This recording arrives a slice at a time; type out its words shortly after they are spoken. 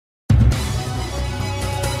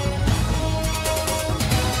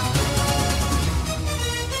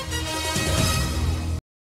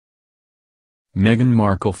Meghan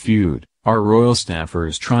Markle feud: are royal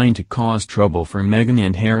staffers trying to cause trouble for Meghan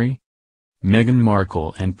and Harry? Meghan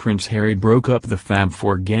Markle and Prince Harry broke up the Fab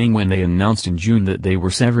Four gang when they announced in June that they were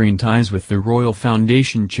severing ties with the Royal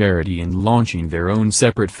Foundation charity and launching their own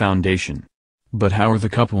separate foundation. But how are the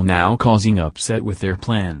couple now causing upset with their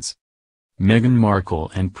plans? Meghan Markle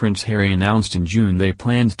and Prince Harry announced in June they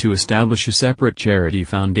planned to establish a separate charity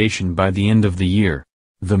foundation by the end of the year.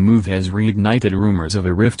 The move has reignited rumors of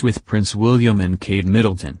a rift with Prince William and Kate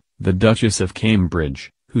Middleton, the Duchess of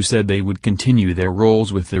Cambridge, who said they would continue their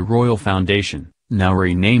roles with the Royal Foundation, now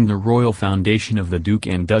renamed the Royal Foundation of the Duke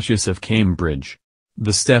and Duchess of Cambridge.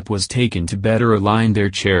 The step was taken to better align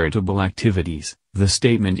their charitable activities, the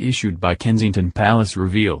statement issued by Kensington Palace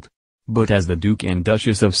revealed. But as the Duke and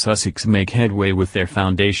Duchess of Sussex make headway with their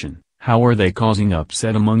foundation, how are they causing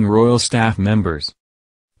upset among royal staff members?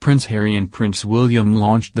 Prince Harry and Prince William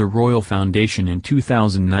launched the Royal Foundation in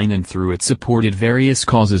 2009 and through it supported various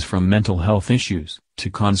causes from mental health issues, to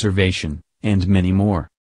conservation, and many more.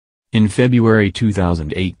 In February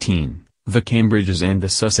 2018, the Cambridges and the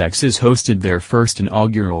Sussexes hosted their first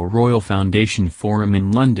inaugural Royal Foundation Forum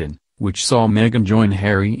in London, which saw Meghan join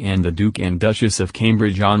Harry and the Duke and Duchess of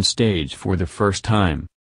Cambridge on stage for the first time.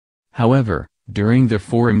 However, during the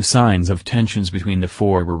forum signs of tensions between the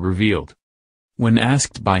four were revealed. When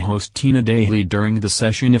asked by host Tina Daly during the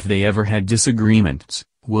session if they ever had disagreements,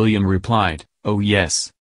 William replied, "Oh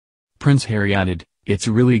yes." Prince Harry added, "It's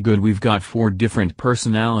really good we've got four different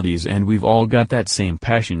personalities and we've all got that same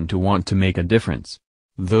passion to want to make a difference.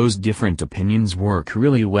 Those different opinions work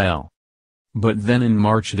really well." But then in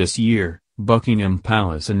March this year, Buckingham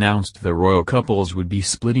Palace announced the royal couples would be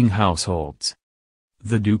splitting households.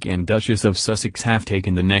 The Duke and Duchess of Sussex have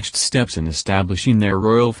taken the next steps in establishing their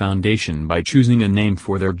royal foundation by choosing a name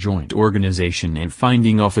for their joint organization and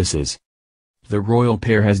finding offices. The royal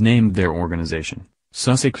pair has named their organization,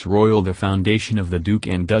 Sussex Royal, the foundation of the Duke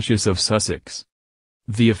and Duchess of Sussex.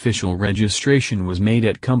 The official registration was made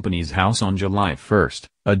at Company's House on July 1,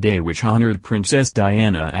 a day which honored Princess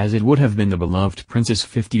Diana as it would have been the beloved prince's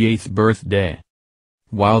 58th birthday.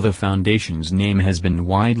 While the foundation's name has been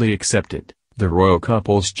widely accepted, the royal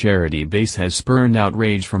couple's charity base has spurred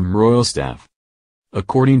outrage from royal staff.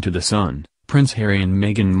 According to The Sun, Prince Harry and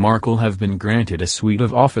Meghan Markle have been granted a suite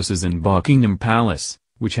of offices in Buckingham Palace,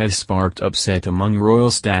 which has sparked upset among royal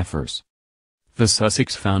staffers. The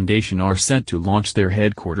Sussex Foundation are set to launch their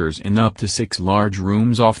headquarters in up to 6 large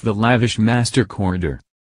rooms off the lavish master corridor.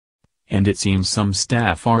 And it seems some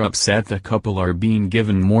staff are upset the couple are being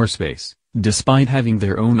given more space, despite having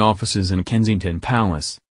their own offices in Kensington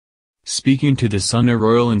Palace. Speaking to The Sun, a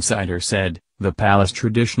royal insider said, "The palace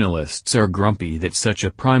traditionalists are grumpy that such a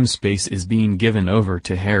prime space is being given over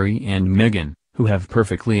to Harry and Meghan, who have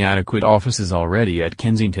perfectly adequate offices already at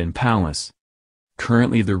Kensington Palace.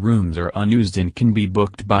 Currently the rooms are unused and can be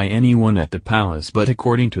booked by anyone at the palace, but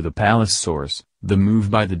according to the palace source, the move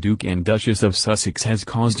by the Duke and Duchess of Sussex has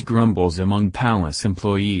caused grumbles among palace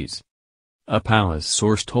employees." A palace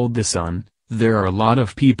source told The Sun, "There are a lot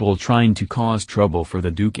of people trying to cause trouble for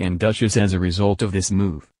the Duke and Duchess as a result of this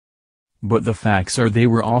move. But the facts are they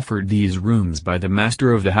were offered these rooms by the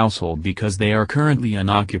master of the household because they are currently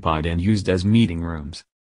unoccupied and used as meeting rooms.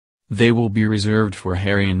 They will be reserved for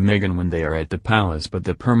Harry and Meghan when they are at the palace, but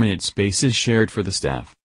the permanent space is shared for the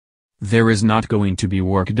staff. There is not going to be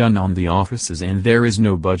work done on the offices and there is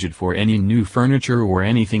no budget for any new furniture or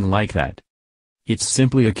anything like that. It's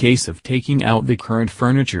simply a case of taking out the current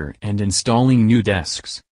furniture and installing new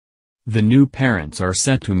desks." The new parents are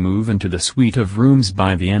set to move into the suite of rooms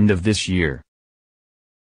by the end of this year.